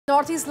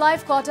Northeast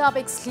Live caught up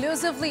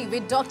exclusively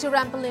with Dr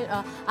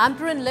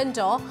Ampareen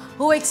Lyngdoh,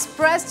 who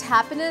expressed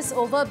happiness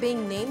over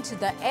being named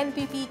the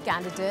NPP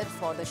candidate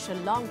for the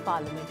Shillong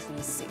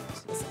Parliamentary seat.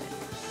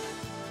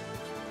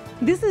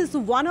 This is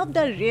one of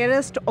the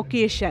rarest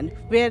occasions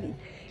where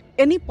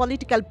any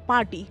political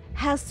party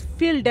has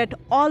fielded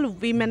all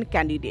women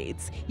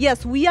candidates.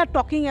 Yes, we are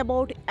talking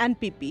about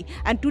NPP,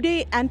 and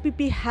today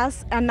NPP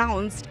has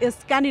announced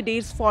its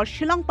candidates for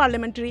Shillong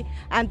Parliamentary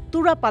and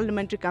𝗡𝗢𝗏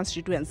Parliamentary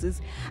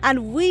constituencies.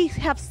 And we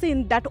have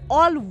seen that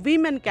all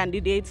women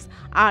candidates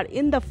are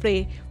in the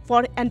fray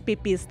for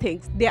NPP's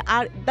things. They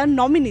are the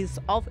nominees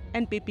of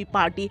NPP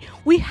party.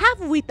 We have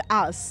with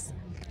us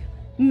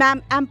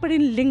Ma'am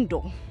Ampareen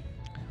Lyngdoh,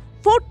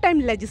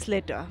 fourth-time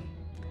legislator.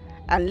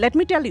 And let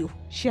me tell you,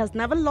 she has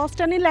never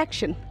lost an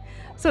election.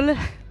 So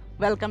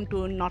welcome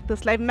to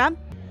Northeast Live, ma'am.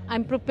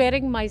 I'm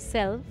preparing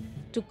myself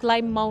to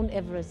climb Mount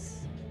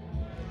Everest.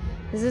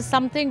 This is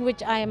something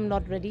which I am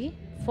not ready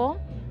for.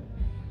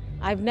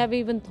 I've never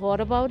even thought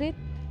about it.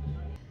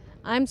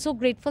 I'm so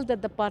grateful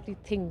that the party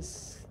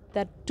thinks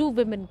that two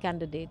women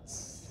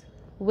candidates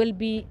will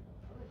be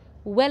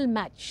well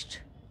matched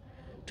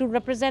to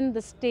represent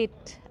the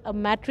state, a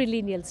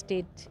matrilineal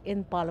state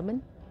in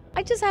Parliament.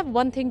 I just have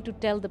one thing to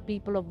tell the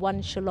people of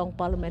one Shillong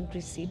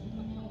Parliamentary seat.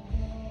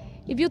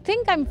 If you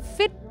think I'm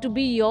fit to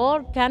be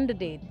your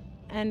candidate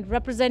and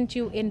represent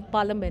you in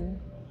Parliament,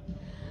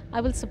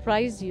 I will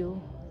surprise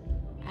you,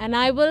 and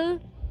I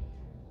will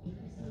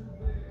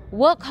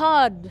work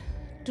hard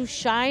to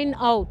shine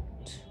out,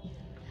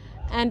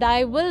 and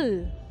I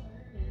will,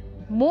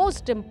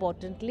 most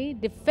importantly,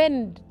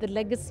 defend the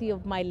legacy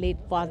of my late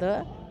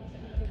father,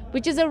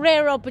 which is a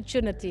rare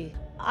opportunity.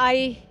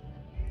 I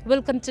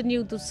will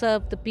continue to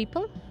serve the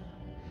people.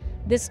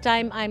 This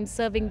time I'm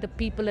serving the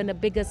people in a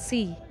bigger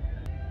C.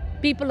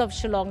 People of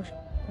Shillong,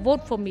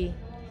 vote for me.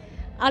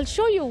 I'll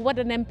show you what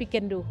an MP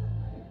can do.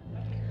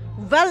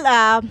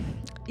 Well,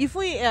 if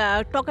we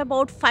talk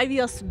about 5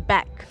 years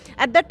back,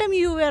 at that time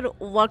you were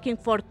working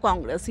for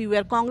Congress, you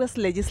were Congress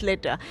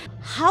legislator.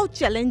 How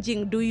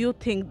challenging do you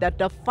think that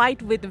the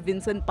fight with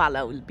Vincent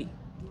Pala will be?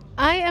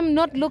 I am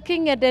not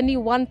looking at any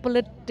one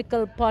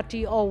political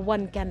party or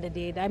one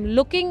candidate. I'm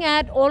looking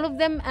at all of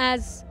them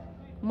as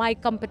my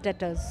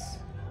competitors.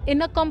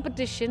 In a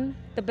competition,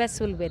 the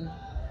best will win.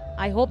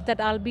 I hope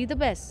that I'll be the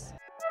best.